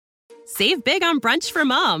Save big on brunch for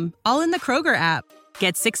mom, all in the Kroger app.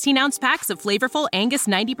 Get 16-ounce packs of flavorful Angus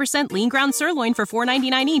 90% lean ground sirloin for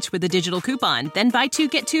 $4.99 each with a digital coupon. Then buy 2,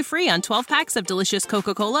 get 2 free on 12 packs of delicious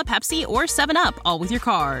Coca-Cola, Pepsi, or 7-Up, all with your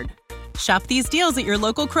card. Shop these deals at your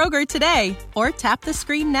local Kroger today, or tap the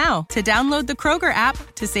screen now to download the Kroger app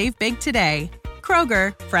to save big today.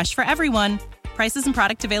 Kroger, fresh for everyone. Prices and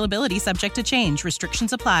product availability subject to change.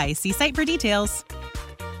 Restrictions apply. See site for details.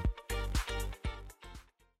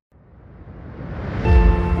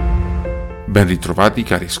 Ben ritrovati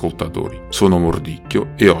cari ascoltatori, sono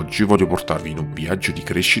Mordicchio e oggi voglio portarvi in un viaggio di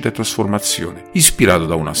crescita e trasformazione, ispirato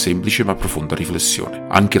da una semplice ma profonda riflessione.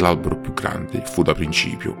 Anche l'albero più grande fu da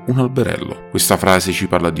principio un alberello. Questa frase ci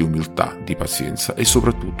parla di umiltà, di pazienza e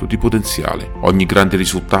soprattutto di potenziale. Ogni grande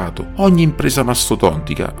risultato, ogni impresa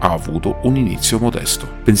mastodontica ha avuto un inizio modesto.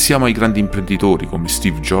 Pensiamo ai grandi imprenditori come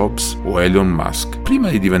Steve Jobs o Elon Musk. Prima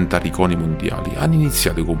di diventare icone mondiali hanno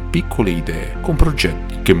iniziato con piccole idee, con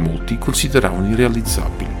progetti che molti consideravano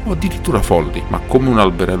irrealizzabili o addirittura folli, ma come un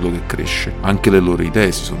alberello che cresce, anche le loro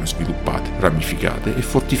idee si sono sviluppate, ramificate e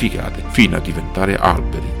fortificate, fino a diventare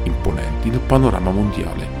alberi imponenti nel panorama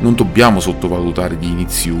mondiale. Non dobbiamo sottovalutare gli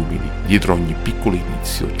inizi umili. Dietro ogni piccolo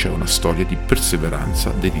inizio c'è una storia di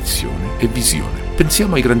perseveranza, dedizione e visione.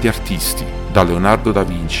 Pensiamo ai grandi artisti, da Leonardo da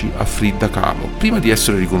Vinci a Frida Kahlo. Prima di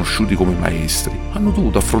essere riconosciuti come maestri, hanno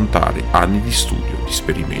dovuto affrontare anni di studio, di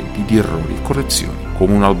esperimenti, di errori e correzioni.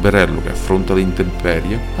 Come un alberello che affronta le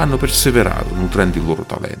intemperie, hanno perseverato nutrendo il loro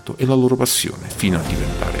talento e la loro passione, fino a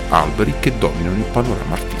diventare alberi che dominano il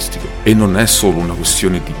panorama artistico. E non è solo una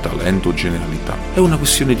questione di talento o genialità, è una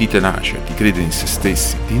questione di tenacia, di credere in se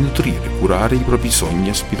stessi, di nutrire e curare i propri sogni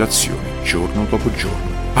e aspirazioni, giorno dopo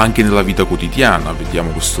giorno. Anche nella vita quotidiana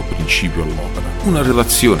vediamo questo principio all'opera. Una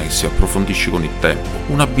relazione che si approfondisce con il tempo,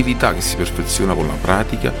 un'abilità che si perfeziona con la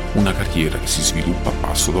pratica, una carriera che si sviluppa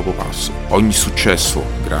passo dopo passo. Ogni successo,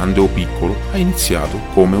 grande o piccolo, ha iniziato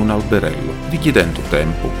come un alberello, richiedendo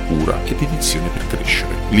tempo, cura e dedizione per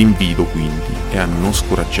crescere. L'invito quindi è a non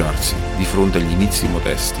scoraggiarsi di fronte agli inizi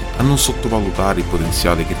modesti, a non sottovalutare il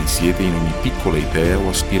potenziale che risiede in ogni piccola idea o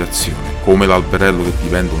aspirazione. Come l'alberello che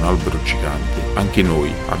diventa un albero gigante, anche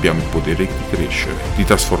noi abbiamo il potere di crescere, di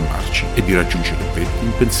trasformarci e di raggiungere effetti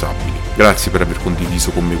impensabili. Grazie per aver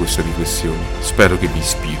condiviso con me queste riflessioni. Spero che vi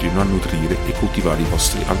ispirino a nutrire e coltivare i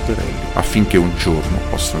vostri alberelli affinché un giorno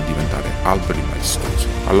possano diventare alberi maestosi.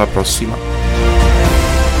 Alla prossima!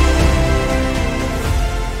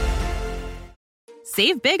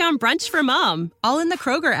 Save big on brunch for mom, all in the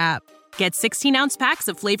Kroger app. Get 16-ounce packs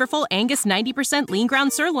of flavorful Angus 90% lean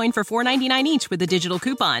ground sirloin for $4.99 each with a digital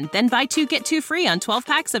coupon. Then buy 2, get 2 free on 12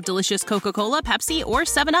 packs of delicious Coca-Cola, Pepsi, or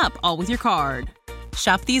 7-Up, all with your card.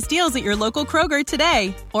 Shop these deals at your local Kroger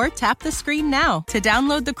today, or tap the screen now to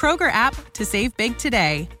download the Kroger app to save big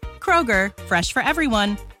today. Kroger, fresh for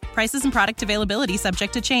everyone. Prices and product availability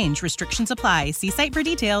subject to change. Restrictions apply. See site for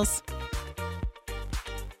details.